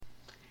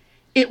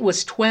It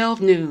was 12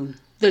 noon,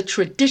 the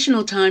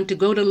traditional time to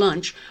go to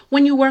lunch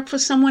when you work for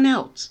someone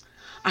else.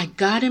 I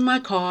got in my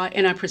car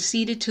and I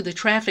proceeded to the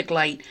traffic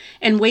light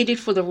and waited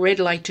for the red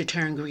light to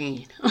turn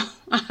green.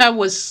 I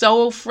was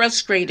so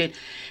frustrated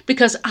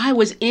because I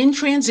was in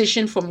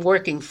transition from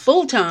working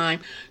full-time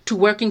to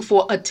working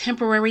for a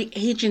temporary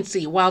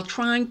agency while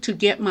trying to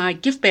get my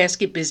gift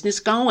basket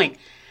business going.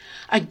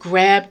 I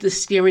grabbed the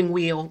steering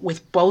wheel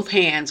with both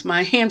hands.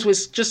 My hands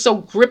was just so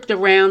gripped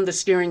around the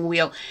steering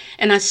wheel,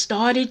 and I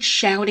started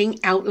shouting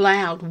out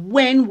loud,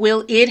 "When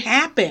will it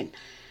happen?"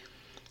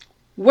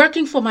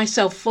 Working for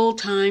myself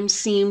full-time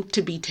seemed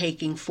to be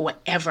taking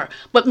forever,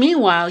 but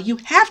meanwhile, you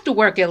have to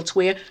work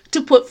elsewhere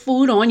to put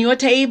food on your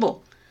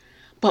table.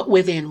 But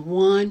within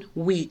 1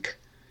 week,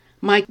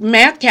 my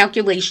math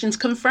calculations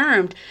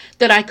confirmed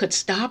that I could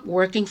stop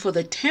working for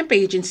the temp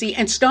agency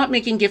and start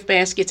making gift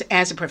baskets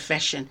as a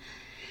profession.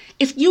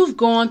 If you've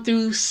gone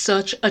through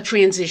such a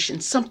transition,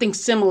 something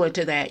similar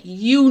to that,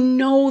 you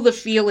know the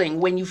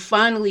feeling when you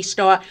finally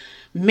start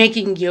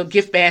making your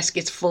gift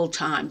baskets full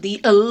time,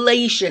 the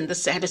elation, the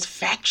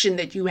satisfaction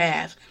that you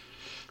have.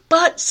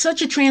 But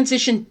such a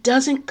transition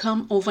doesn't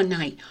come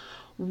overnight.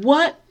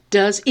 What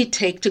does it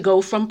take to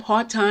go from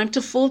part-time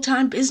to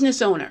full-time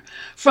business owner,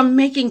 from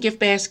making gift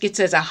baskets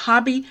as a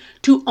hobby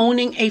to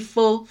owning a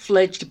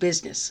full-fledged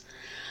business?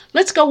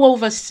 Let's go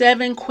over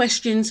 7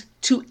 questions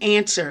to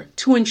answer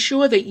to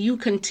ensure that you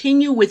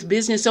continue with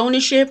business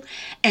ownership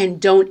and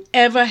don't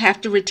ever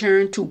have to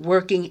return to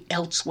working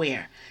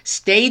elsewhere.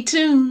 Stay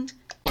tuned.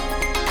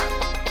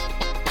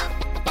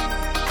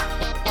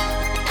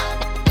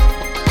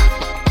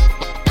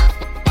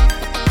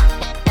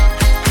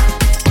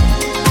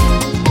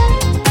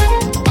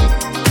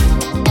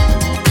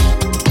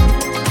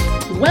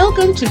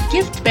 Welcome to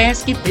Gift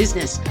Basket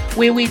Business,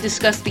 where we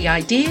discuss the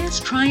ideas,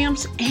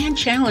 triumphs, and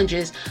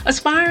challenges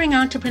aspiring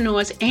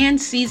entrepreneurs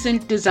and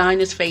seasoned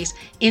designers face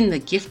in the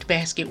gift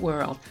basket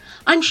world.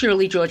 I'm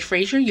Shirley George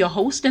Frazier, your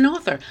host and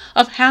author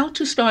of How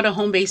to Start a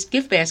Home-Based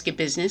Gift Basket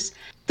Business,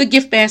 the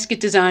Gift Basket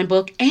Design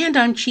Book, and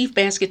I'm Chief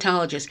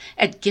Basketologist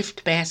at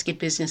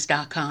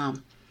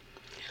giftbasketbusiness.com.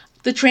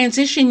 The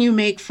transition you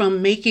make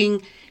from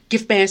making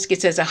gift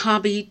baskets as a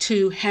hobby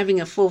to having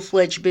a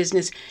full-fledged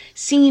business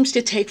seems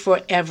to take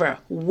forever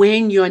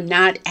when you're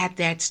not at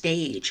that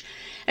stage.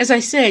 As I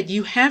said,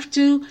 you have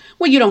to,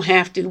 well, you don't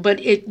have to,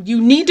 but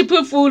you need to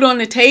put food on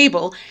the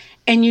table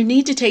and you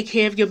need to take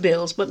care of your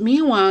bills. But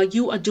meanwhile,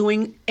 you are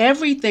doing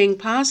everything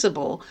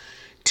possible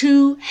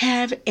to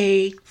have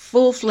a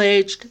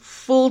full-fledged,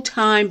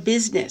 full-time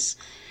business.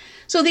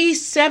 So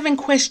these 7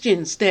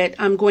 questions that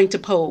I'm going to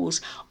pose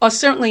are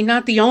certainly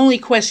not the only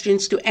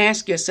questions to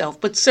ask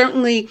yourself, but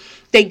certainly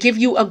they give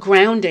you a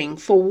grounding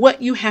for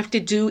what you have to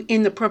do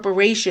in the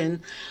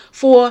preparation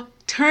for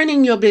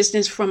turning your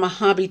business from a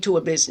hobby to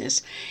a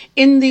business.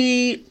 In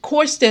the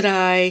course that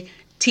I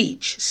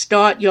teach,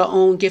 Start Your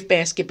Own Gift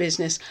Basket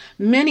Business,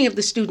 many of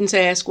the students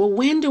ask, well,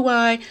 when do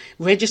I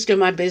register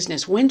my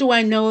business? When do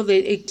I know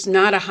that it's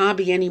not a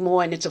hobby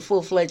anymore and it's a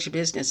full-fledged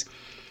business?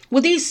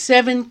 Well, these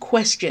 7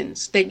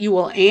 questions that you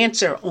will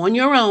answer on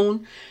your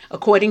own,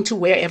 according to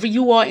wherever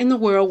you are in the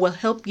world, will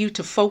help you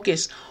to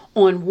focus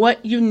on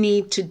what you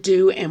need to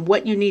do and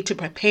what you need to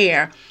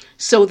prepare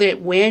so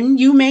that when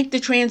you make the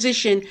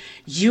transition,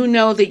 you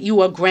know that you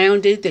are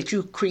grounded, that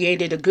you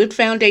created a good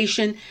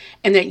foundation,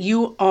 and that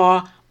you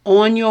are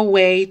on your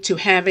way to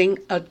having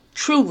a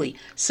truly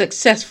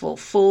successful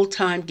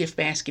full-time gift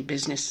basket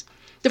business.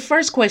 The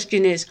first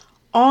question is,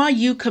 are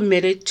you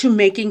committed to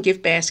making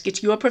gift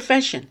baskets your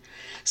profession?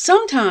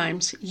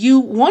 Sometimes you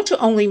want to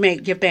only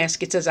make gift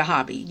baskets as a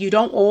hobby. You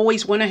don't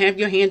always want to have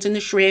your hands in the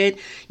shred.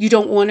 You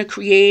don't want to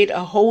create a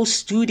whole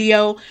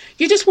studio.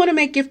 You just want to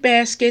make gift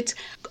baskets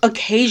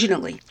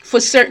occasionally for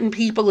certain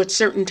people at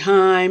certain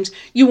times.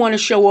 You want to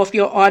show off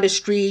your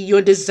artistry,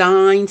 your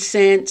design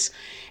sense.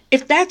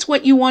 If that's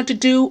what you want to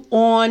do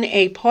on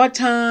a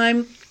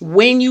part-time,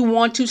 when you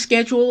want to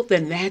schedule,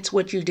 then that's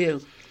what you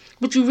do.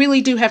 But you really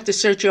do have to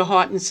search your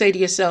heart and say to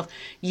yourself,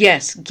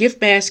 yes,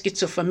 gift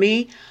baskets are for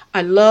me.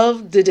 I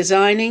love the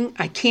designing.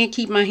 I can't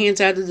keep my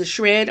hands out of the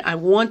shred. I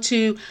want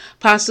to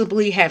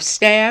possibly have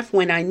staff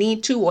when I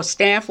need to, or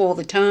staff all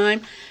the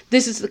time.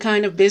 This is the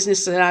kind of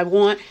business that I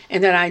want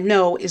and that I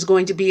know is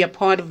going to be a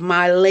part of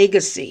my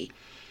legacy.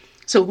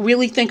 So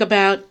really think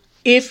about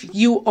if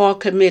you are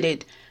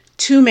committed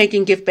to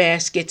making gift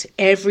baskets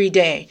every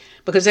day,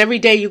 because every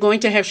day you're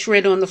going to have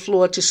shred on the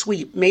floor to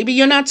sweep. Maybe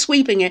you're not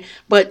sweeping it,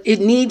 but it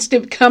needs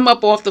to come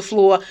up off the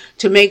floor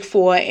to make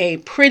for a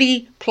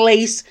pretty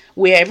place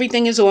where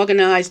everything is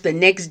organized the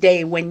next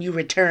day when you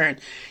return.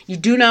 You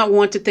do not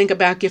want to think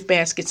about gift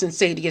baskets and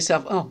say to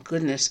yourself, oh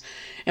goodness,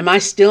 am I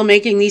still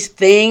making these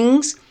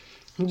things?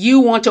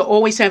 You want to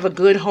always have a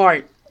good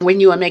heart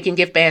when you are making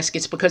gift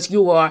baskets because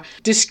you are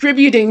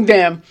distributing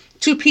them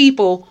to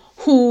people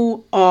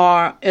who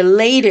are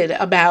elated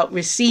about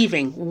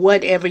receiving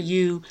whatever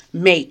you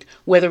make,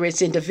 whether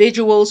it's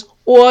individuals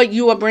or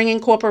you are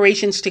bringing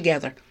corporations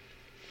together.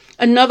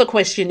 Another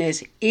question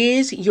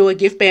is your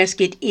gift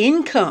basket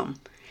income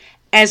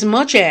as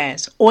much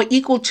as or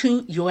equal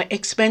to your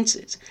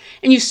expenses.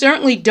 And you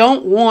really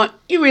don't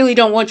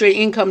want your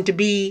income to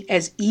be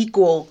as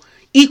equal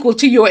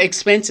to your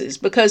expenses,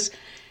 because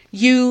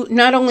you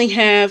not only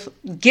have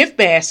your gift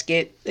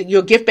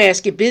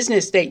basket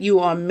business that you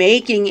are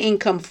making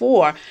income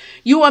for,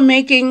 you are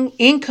making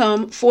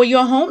income for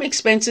your home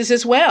expenses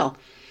as well.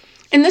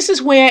 And this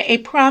is where a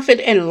profit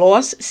and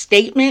loss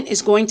statement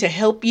is going to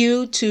help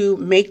you to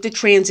make the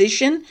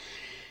transition.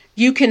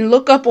 You can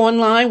look up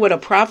online what a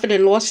profit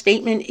and loss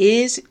statement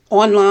is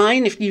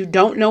online if you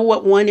don't know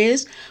what one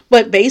is.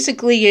 But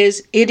basically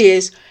it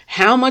is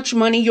how much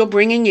money you're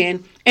bringing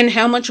in and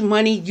how much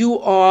money you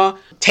are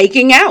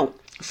taking out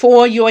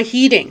for your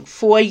heating,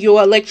 for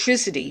your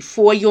electricity,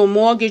 for your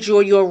mortgage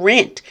or your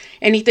rent,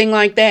 anything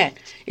like that.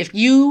 If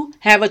you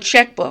have a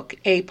checkbook,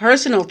 a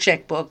personal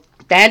checkbook,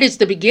 that is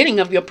the beginning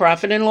of your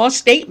profit and loss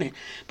statement,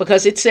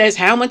 because it says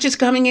how much is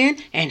coming in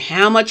and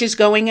how much is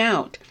going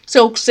out.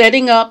 So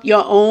setting up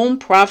your own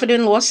profit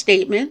and loss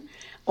statement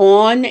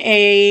on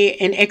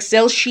an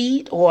Excel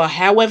sheet or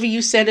however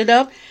you set it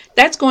up,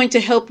 that's going to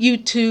help you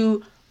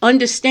to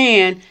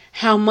understand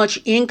how much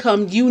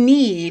income you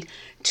need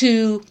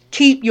to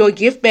keep your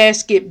gift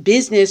basket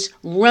business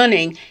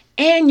running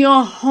and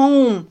your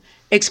home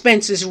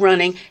expenses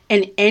running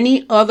and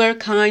any other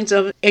kinds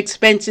of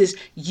expenses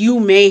you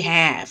may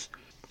have.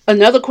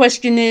 Another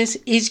question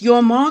is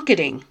your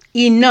marketing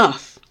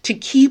enough to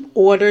keep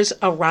orders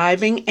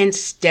arriving and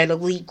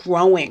steadily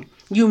growing?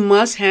 You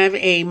must have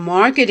a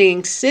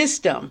marketing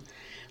system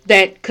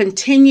that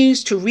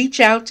continues to reach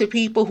out to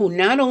people who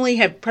not only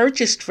have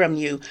purchased from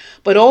you,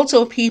 but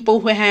also people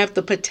who have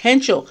the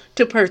potential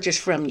to purchase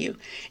from you.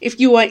 If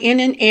you are in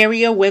an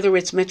area, whether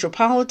it's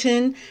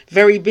metropolitan,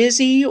 very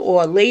busy,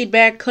 or laid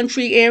back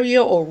country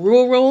area or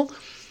rural,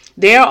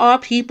 there are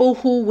people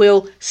who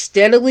will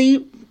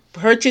steadily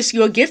purchase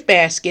your gift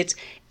baskets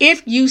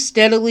if you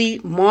steadily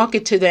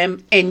market to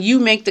them and you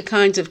make the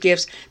kinds of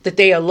gifts that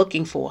they are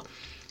looking for.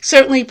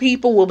 Certainly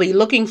people will be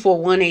looking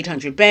for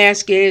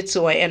 1-800-baskets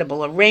or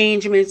edible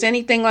arrangements,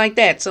 anything like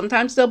that.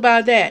 Sometimes they'll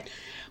buy that.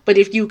 But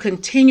if you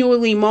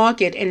continually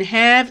market and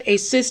have a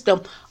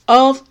system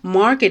of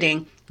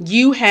marketing,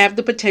 you have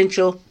the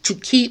potential to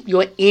keep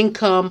your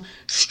income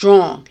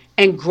strong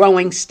and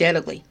growing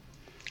steadily.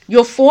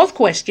 Your fourth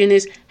question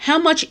is, how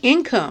much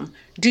income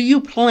do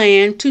you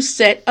plan to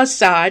set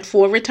aside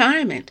for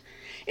retirement?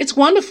 It's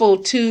wonderful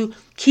to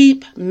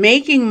keep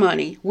making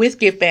money with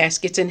gift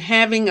baskets and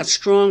having a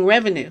strong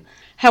revenue.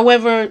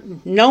 However,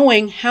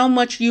 knowing how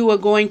much you are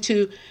going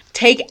to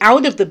take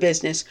out of the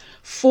business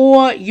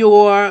for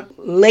your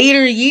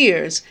later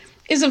years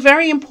is a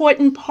very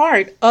important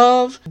part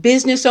of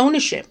business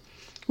ownership.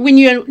 When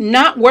you're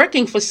not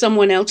working for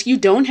someone else, you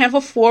don't have a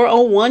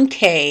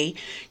 401k,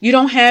 you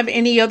don't have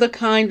any other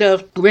kind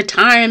of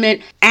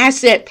retirement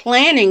asset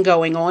planning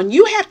going on.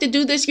 You have to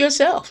do this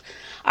yourself.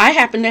 I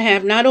happen to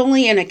have not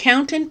only an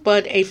accountant,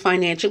 but a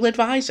financial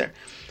advisor.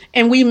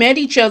 And we met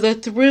each other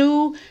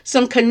through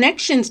some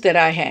connections that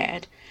I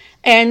had.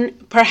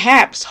 And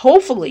perhaps,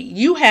 hopefully,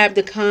 you have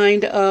the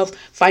kind of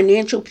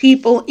financial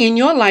people in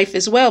your life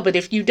as well. But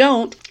if you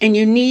don't, and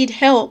you need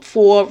help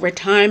for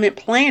retirement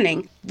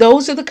planning,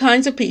 those are the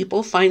kinds of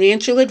people,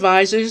 financial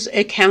advisors,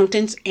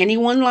 accountants,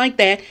 anyone like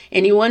that,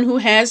 anyone who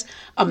has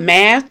a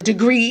math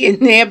degree in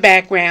their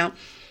background.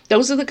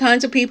 Those are the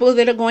kinds of people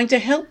that are going to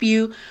help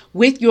you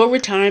with your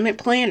retirement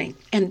planning.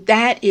 And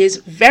that is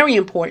very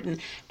important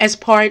as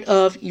part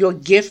of your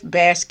gift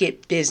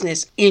basket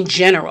business in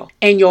general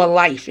and your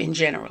life in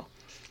general.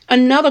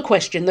 Another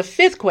question, the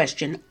fifth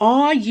question,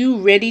 are you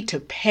ready to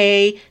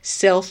pay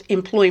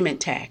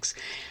self-employment tax?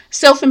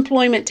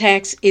 Self-employment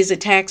tax is a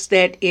tax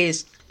that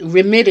is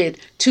remitted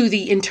to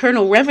the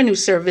Internal Revenue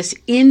Service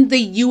in the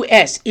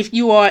U.S. if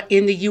you are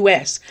in the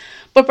U.S.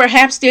 But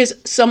perhaps there's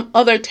some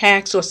other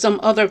tax or some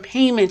other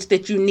payments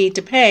that you need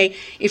to pay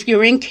if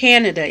you're in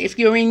Canada, if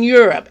you're in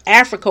Europe,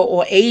 Africa,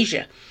 or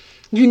Asia.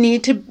 You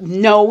need to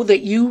know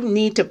that you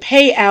need to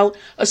pay out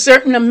a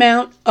certain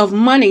amount of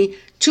money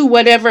to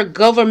whatever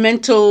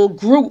governmental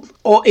group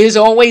or is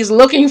always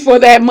looking for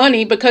that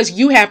money because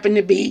you happen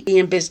to be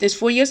in business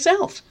for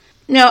yourself.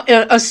 Now,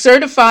 a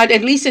certified,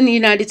 at least in the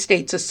United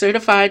States, a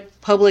certified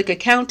public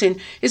accountant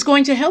is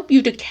going to help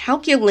you to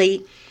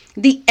calculate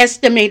the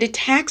estimated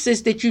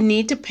taxes that you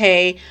need to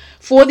pay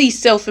for these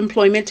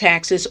self-employment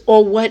taxes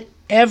or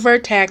whatever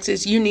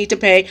taxes you need to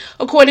pay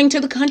according to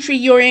the country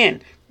you're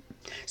in.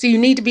 So you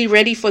need to be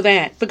ready for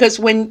that, because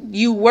when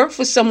you work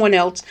for someone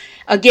else,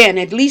 again,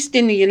 at least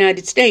in the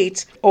United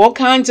States, all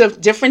kinds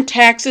of different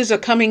taxes are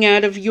coming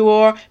out of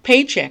your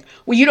paycheck.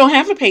 Well, you don't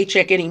have a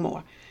paycheck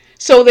anymore.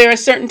 So there are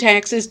certain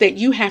taxes that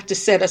you have to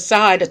set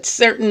aside,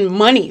 certain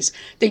monies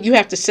that you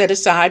have to set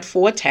aside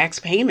for tax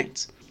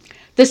payments.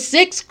 The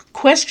sixth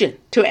question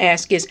to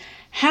ask is,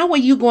 how are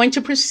you going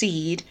to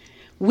proceed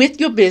with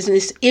your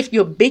business if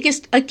your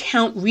biggest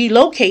account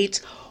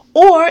relocates,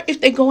 or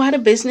if they go out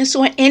of business,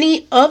 or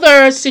any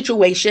other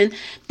situation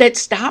that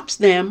stops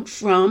them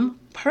from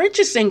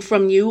purchasing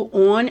from you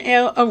on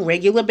a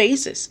regular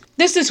basis.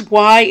 This is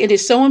why it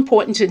is so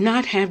important to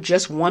not have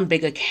just one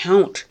big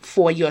account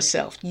for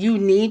yourself. You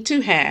need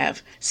to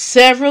have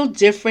several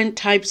different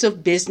types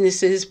of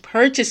businesses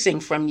purchasing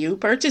from you,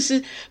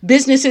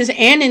 businesses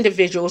and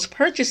individuals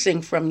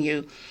purchasing from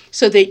you,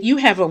 so that you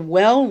have a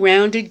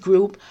well-rounded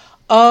group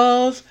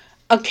of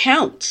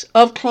accounts,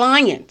 of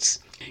clients.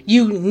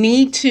 You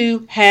need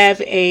to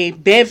have a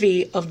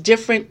bevy of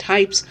different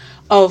types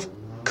of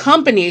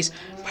companies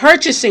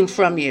purchasing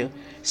from you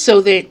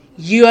so that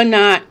you're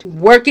not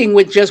working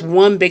with just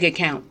one big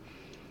account.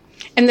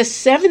 And the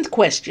seventh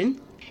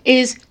question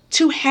is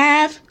to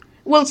have,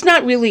 well, it's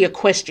not really a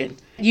question.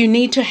 You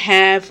need to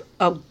have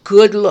a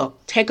good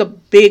look. Take a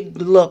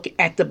big look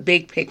at the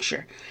big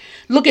picture.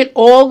 Look at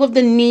all of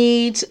the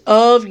needs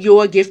of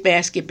your gift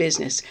basket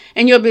business.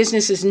 And your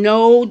business is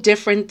no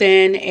different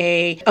than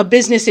a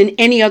business in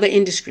any other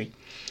industry.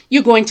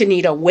 You're going to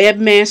need a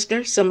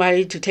webmaster,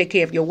 somebody to take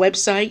care of your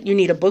website. You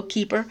need a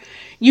bookkeeper.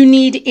 You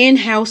need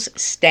in-house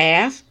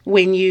staff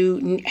when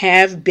you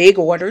have big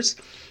orders.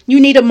 You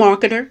need a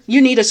marketer. You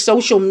need a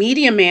social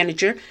media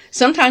manager.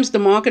 Sometimes the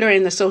marketer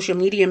and the social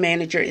media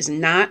manager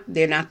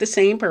they're not the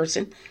same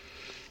person.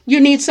 You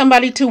need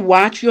somebody to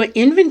watch your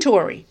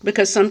inventory,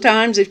 because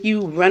sometimes if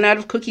you run out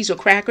of cookies or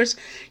crackers,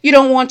 you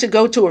don't want to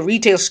go to a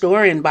retail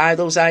store and buy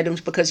those items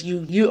because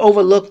you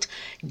overlooked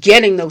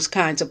getting those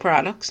kinds of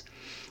products.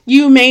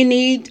 You may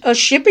need a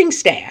shipping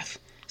staff,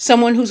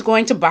 someone who's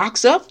going to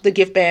box up the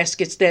gift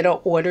baskets that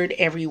are ordered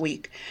every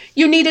week.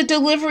 You need a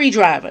delivery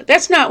driver.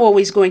 That's not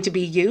always going to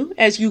be you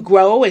as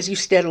you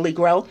steadily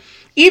grow.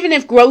 Even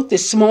if growth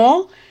is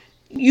small,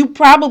 you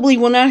probably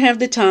will not have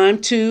the time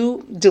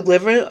to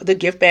deliver the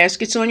gift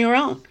baskets on your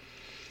own.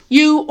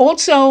 You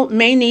also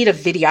may need a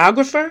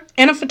videographer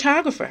and a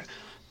photographer.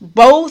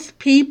 Both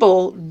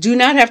people do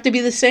not have to be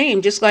the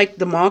same, just like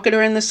the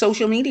marketer and the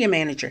social media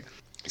manager.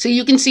 So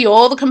you can see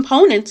all the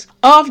components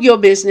of your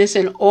business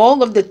and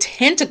all of the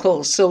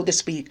tentacles, so to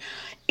speak,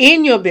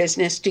 in your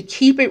business to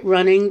keep it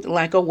running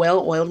like a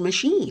well-oiled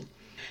machine.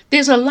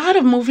 There's a lot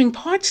of moving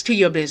parts to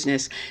your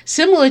business,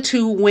 similar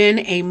to when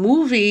a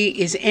movie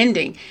is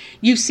ending.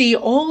 You see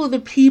all of the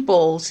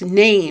people's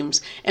names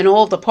and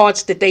all the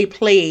parts that they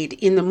played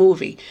in the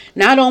movie.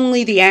 Not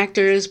only the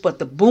actors, but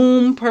the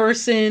boom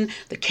person,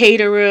 the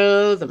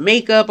caterer, the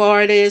makeup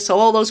artist,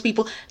 all those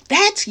people.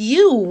 That's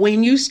you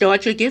when you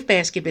start your gift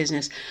basket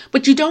business.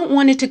 But you don't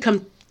want it to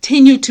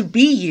continue to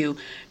be you,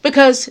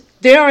 because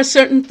there are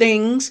certain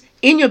things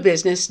in your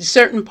business,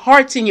 certain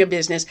parts in your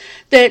business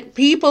that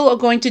people are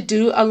going to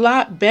do a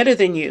lot better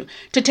than you,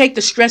 to take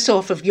the stress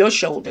off of your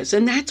shoulders.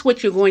 And that's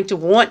what you're going to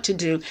want to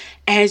do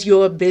as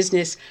your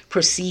business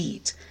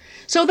proceeds.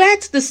 So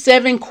that's the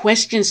 7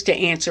 questions to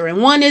answer.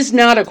 And one is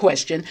not a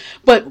question,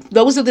 but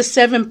those are the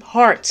 7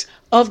 parts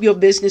of your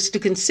business to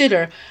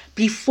consider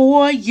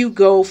before you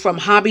go from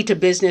hobby to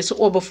business,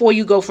 or before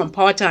you go from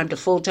part-time to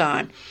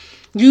full-time.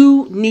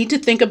 You need to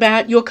think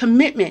about your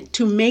commitment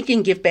to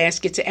making gift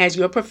baskets as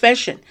your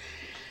profession.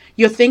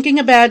 You're thinking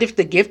about if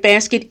the gift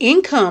basket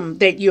income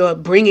that you're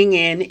bringing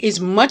in is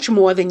much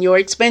more than your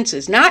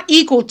expenses. Not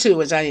equal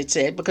to, as I had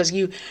said, because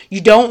you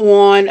don't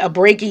want a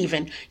break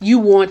even. You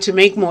want to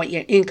make more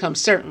income,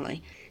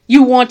 certainly.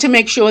 You want to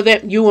make sure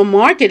that you are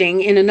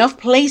marketing in enough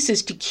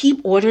places to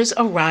keep orders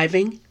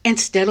arriving and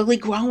steadily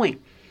growing.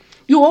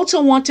 You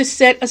also want to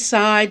set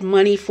aside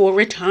money for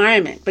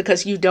retirement,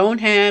 because you don't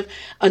have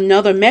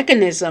another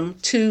mechanism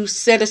to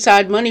set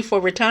aside money for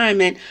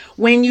retirement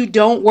when you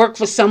don't work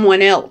for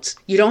someone else.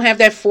 You don't have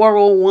that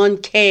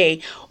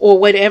 401k or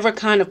whatever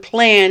kind of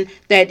plan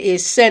that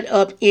is set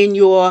up in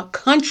your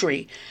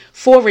country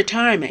for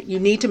retirement. You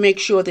need to make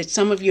sure that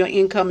some of your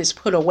income is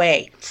put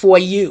away for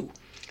you.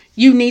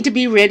 You need to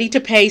be ready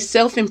to pay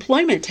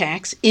self-employment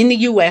tax in the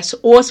U.S.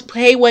 or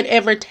pay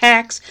whatever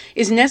tax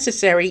is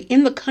necessary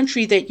in the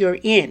country that you're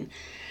in,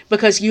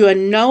 because you are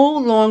no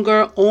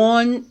longer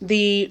on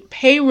the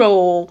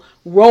payroll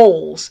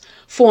rolls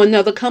for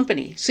another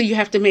company. So you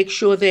have to make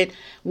sure that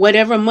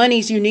whatever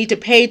monies you need to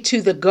pay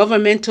to the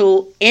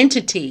governmental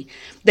entity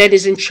that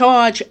is in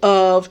charge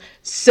of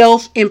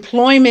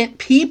self-employed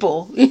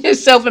people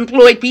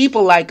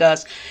like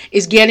us,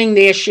 is getting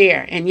their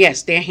share. And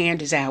yes, their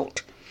hand is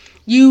out.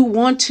 You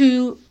want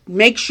to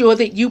make sure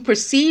that you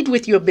proceed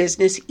with your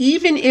business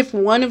even if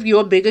one of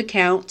your big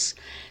accounts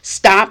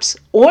stops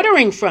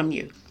ordering from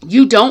you.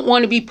 You don't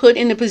want to be put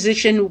in a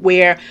position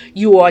where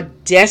you are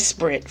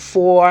desperate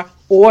for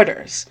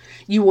orders.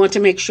 You want to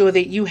make sure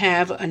that you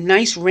have a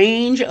nice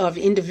range of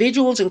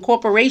individuals and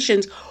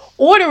corporations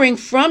ordering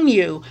from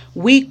you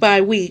week by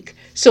week,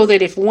 so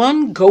that if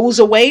one goes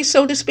away,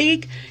 so to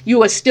speak,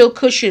 you are still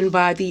cushioned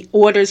by the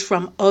orders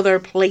from other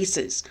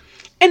places.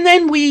 And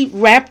then we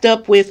wrapped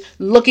up with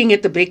looking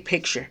at the big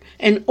picture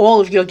and all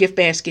of your gift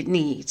basket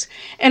needs.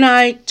 And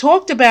I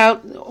talked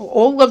about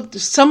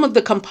some of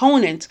the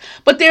components,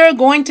 but there are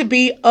going to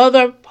be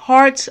other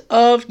parts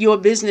of your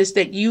business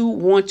that you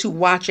want to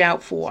watch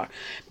out for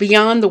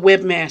beyond the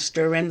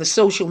webmaster and the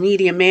social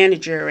media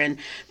manager and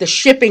the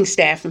shipping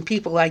staff and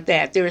people like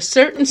that. There are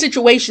certain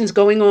situations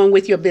going on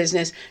with your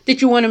business that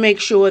you want to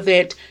make sure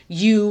that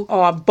you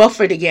are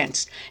buffered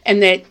against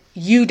and that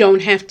you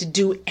don't have to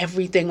do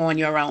everything on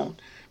your own.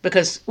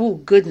 Because, oh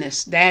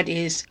goodness, that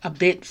is a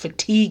bit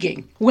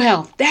fatiguing.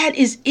 Well, that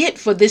is it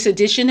for this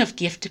edition of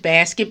Gift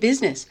Basket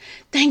Business.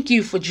 Thank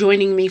you for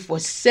joining me for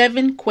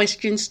 7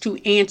 questions to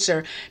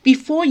answer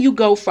before you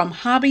go from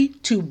hobby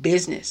to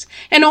business,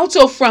 and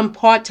also from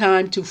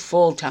part-time to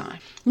full-time.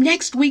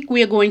 Next week,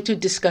 we are going to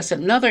discuss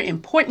another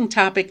important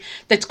topic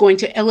that's going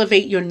to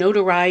elevate your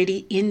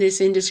notoriety in this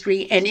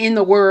industry and in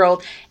the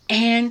world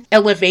and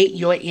elevate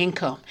your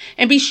income.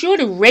 And be sure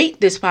to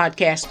rate this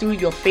podcast through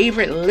your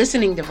favorite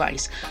listening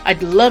device.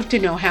 I'd love to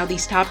know how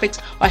these topics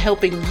are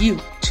helping you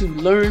to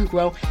learn,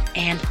 grow,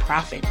 and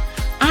profit.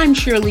 I'm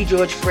Shirley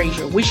George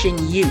Frazier, wishing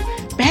you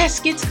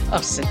baskets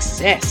of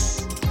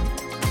success.